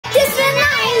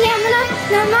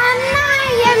나만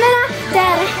나의 예민한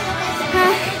때를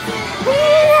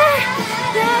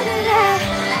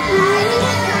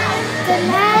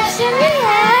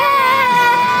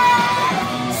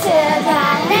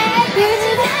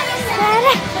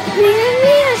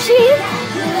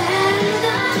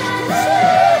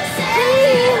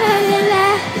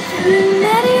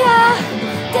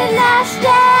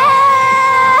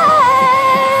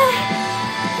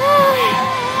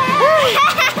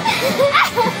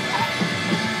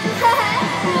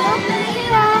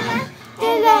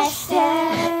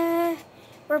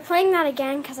We're playing that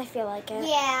again because I feel like it.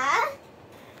 Yeah.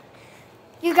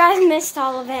 You guys missed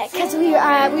all of it because we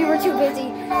were too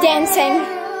busy dancing.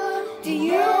 Do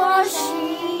you or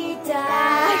she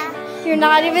die? You're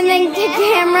not even in the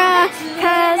camera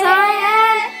because I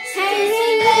am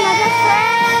hanging with my best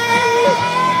friend.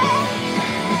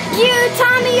 You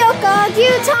Tommy Yoka,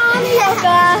 you Tommy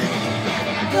Yoka.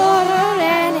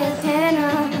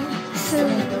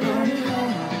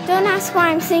 Don't ask why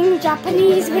I'm singing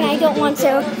Japanese when I don't want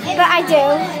to, but I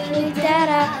do.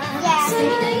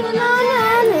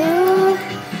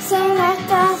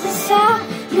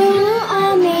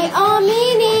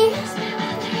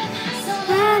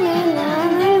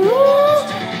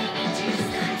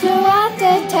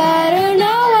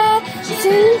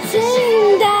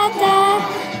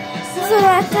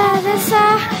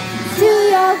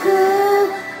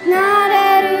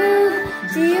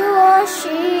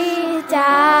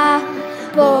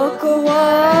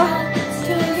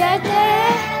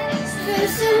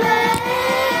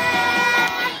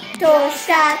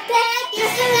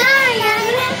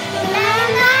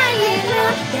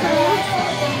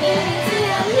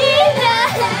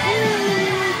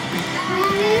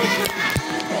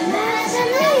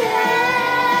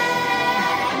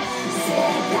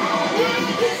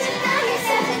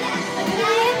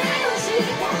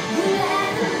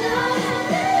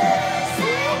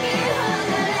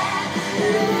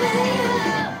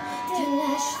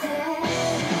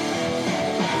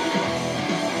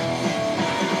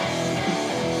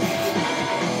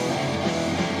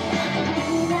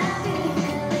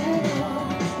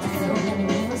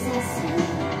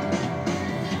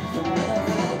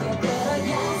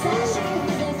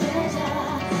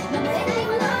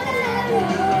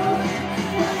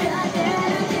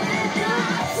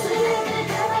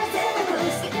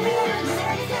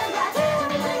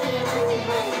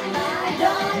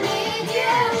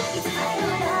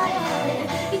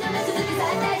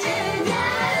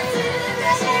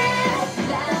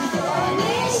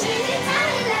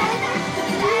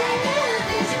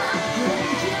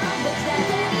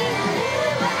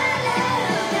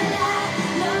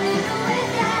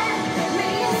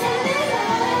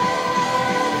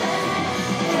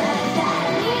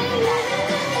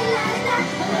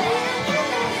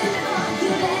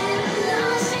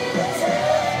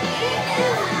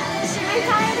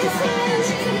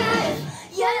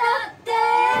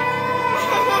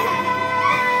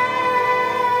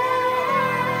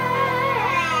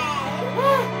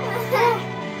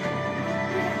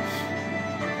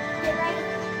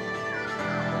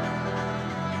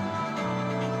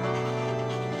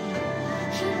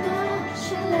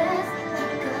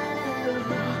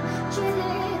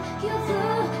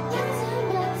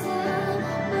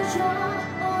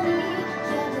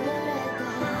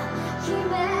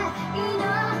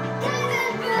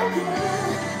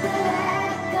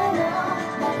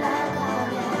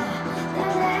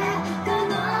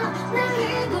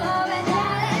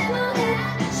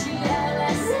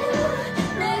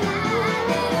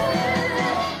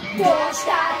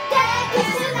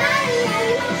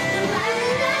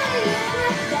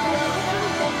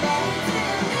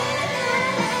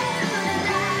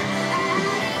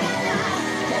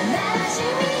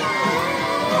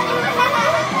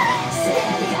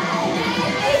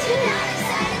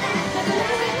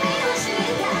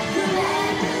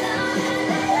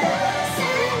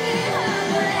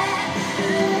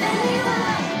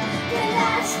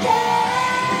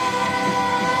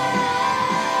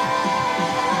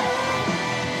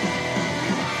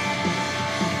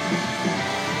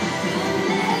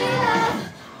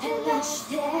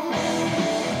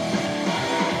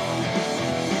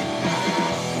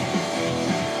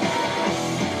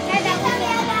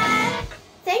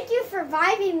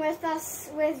 Vibing with us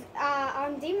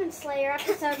on Demon Slayer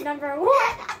episode number 1.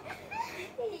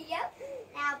 Yep.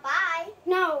 Now bye.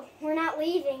 No, we're not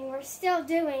leaving. We're still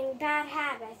doing bad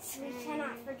habits. We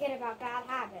cannot forget about bad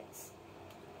habits.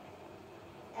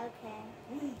 Okay.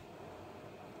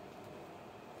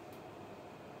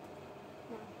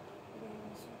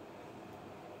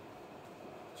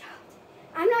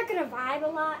 I'm not gonna vibe a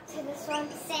lot to this one.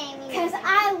 Same. Because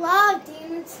I love Demon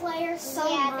Slayer so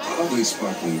much. Probably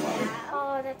sparkling water.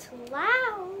 Oh, that's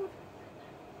loud.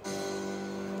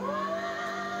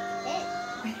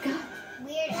 Wake up.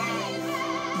 Weird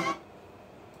ads.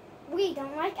 We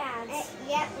don't like ads.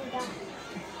 Yep, we don't.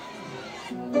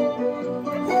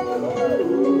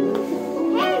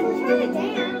 Hey, we're trying to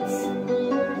dance.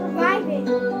 We're vibing.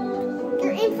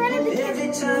 You're in front of the camera.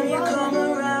 Every time you come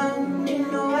around, you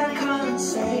know I can't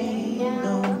say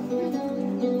no.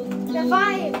 The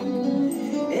vibe.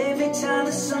 Every time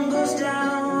the sun goes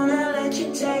down, I let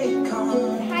you take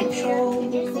Hi, Peter. control.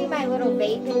 Did you see my little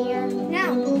vape in here?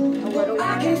 No. A little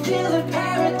I can feel the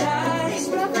paradise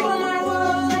before my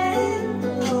world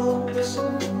implodes.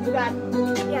 You got,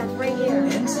 yeah, it's right here.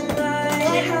 And tonight I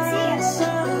can see it. has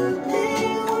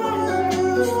something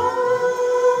wonderful.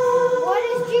 What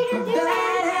is Jeter doing?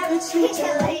 Bad habits lead to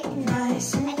late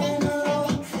nights and I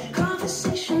think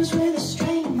conversations with a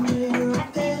stranger. I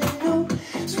better know.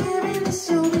 Swearing this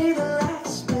will be the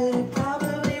last, but it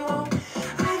probably won't.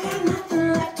 I got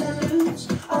nothing left to lose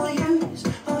or use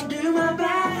or do. My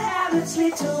bad habits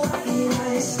lead to white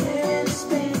lies, stare into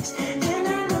space, and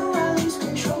I know I lose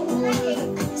control of the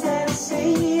things that I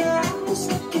say. I was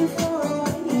looking for a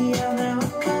way out, now I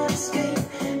can't escape.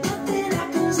 Nothing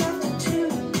happens after two.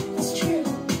 It's true,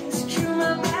 it's true.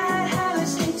 My bad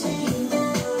habits lead to you.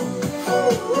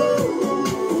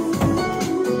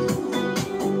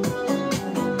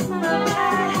 My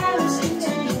bad habits lead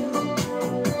to you.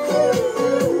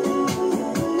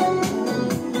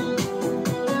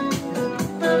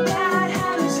 My bad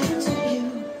habits lead to you.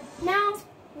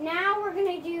 Now we're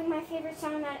gonna do my favorite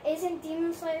song that isn't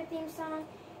Demon Slayer theme song.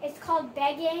 It's called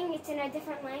Begging. It's in a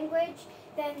different language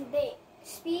than they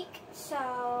speak.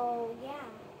 So yeah,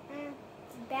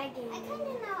 it's begging. I kind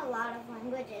of know a lot of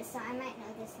languages, so I might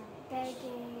know this one.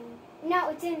 Begging. No,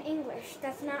 it's in English.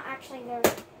 That's not actually their.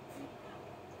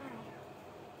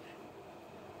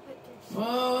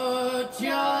 Put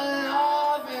your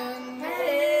loving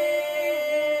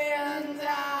hand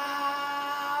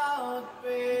out,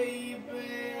 baby.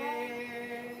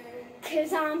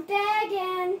 'Cause I'm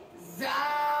begging.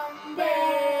 I'm begging.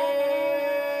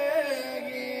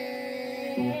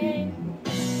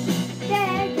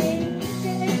 Begging.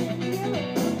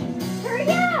 Hurry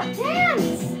up,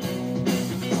 dance!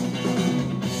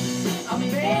 I'm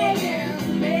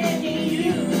begging, begging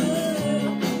you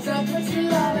to put your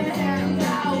loving hand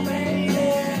out, baby.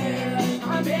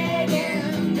 I'm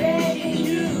begging, begging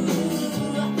you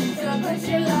to put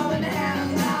your loving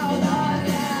hand out,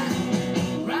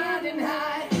 darling. Riding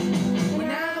high when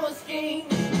I was king,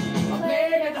 I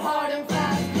played it hard and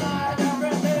fast, hard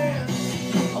everything.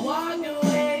 I walked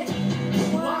away, you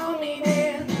want me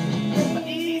then, but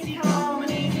easy come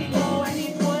and easy go, and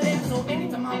equal it. So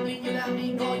anytime I feel you let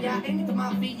me go, yeah. Anytime I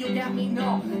feel you let me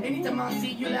know. Anytime I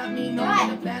see you let me know.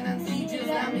 Get a plan and see, just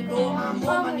let me go. I'm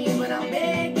on my knees when I'm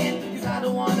begging, 'cause I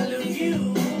don't wanna lose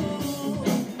you.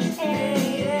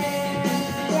 Hey, yeah.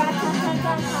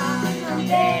 I'm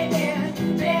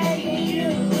begging, begging you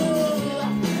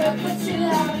to put your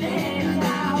loving hand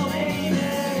out, baby.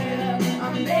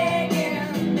 I'm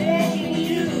begging, begging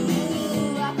you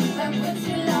to put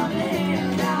your loving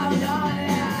hand out,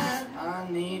 darling. I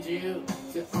need you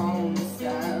to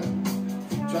understand.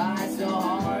 Try so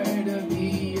hard to be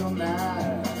your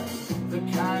man, the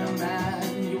kind of man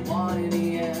you want in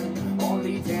the end.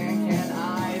 Only then can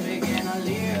I begin to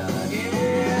live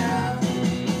again.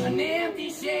 An empty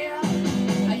shell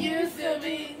I used to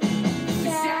be,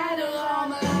 the shadow of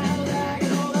my life was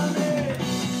hanging over me.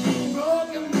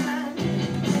 Broken man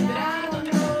that I don't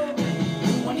know,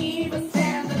 won't even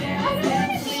stand the damn. I want to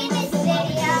be in this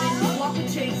video. What we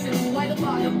chasing, why the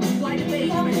bottom, why the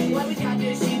basement, why we got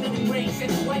this shit that we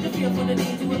racing, why the feel for the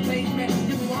need to replacement,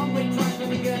 do we one way trying to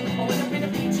be good, or end up in a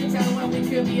feature town where we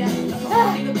could be at,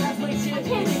 like a the best way shit,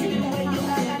 you need the way you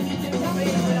have, I need to know,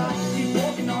 but I keep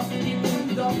walking off, keep moving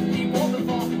it up, keep walking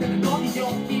far, then the dog is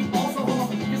yours, keep also home,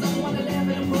 'cause I don't wanna live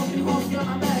in a broken home, girl,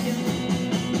 I'm begging,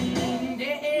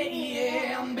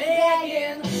 yeah, I'm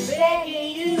begging,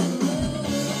 begging you,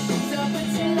 to put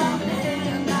your loving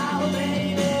hand out,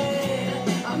 baby.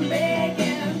 I'm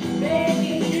begging,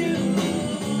 begging you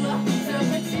to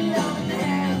put your loving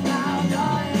hand out,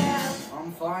 darling. I'm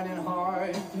finding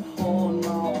hard to hold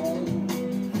my own.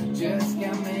 Just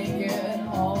can't make it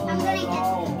all I'm gonna get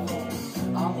alone.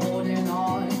 I'm holding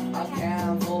on, I can't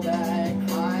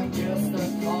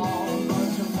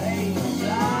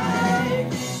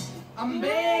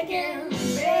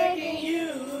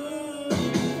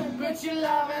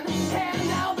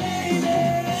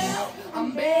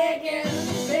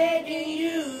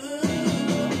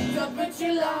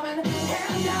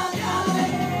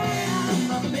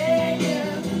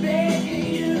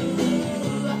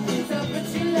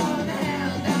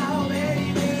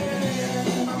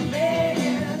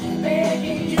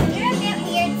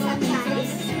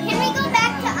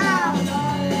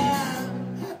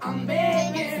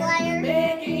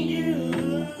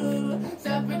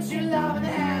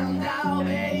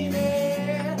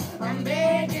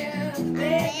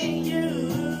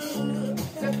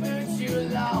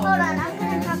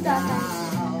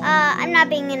not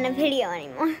being in the video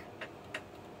anymore.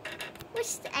 Which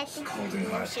I think Holding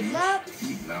hot should beach, go.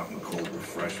 eating out in the cold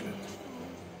refreshment.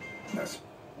 That's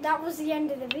That was the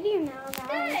end of the video now,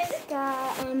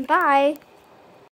 guys. Bye.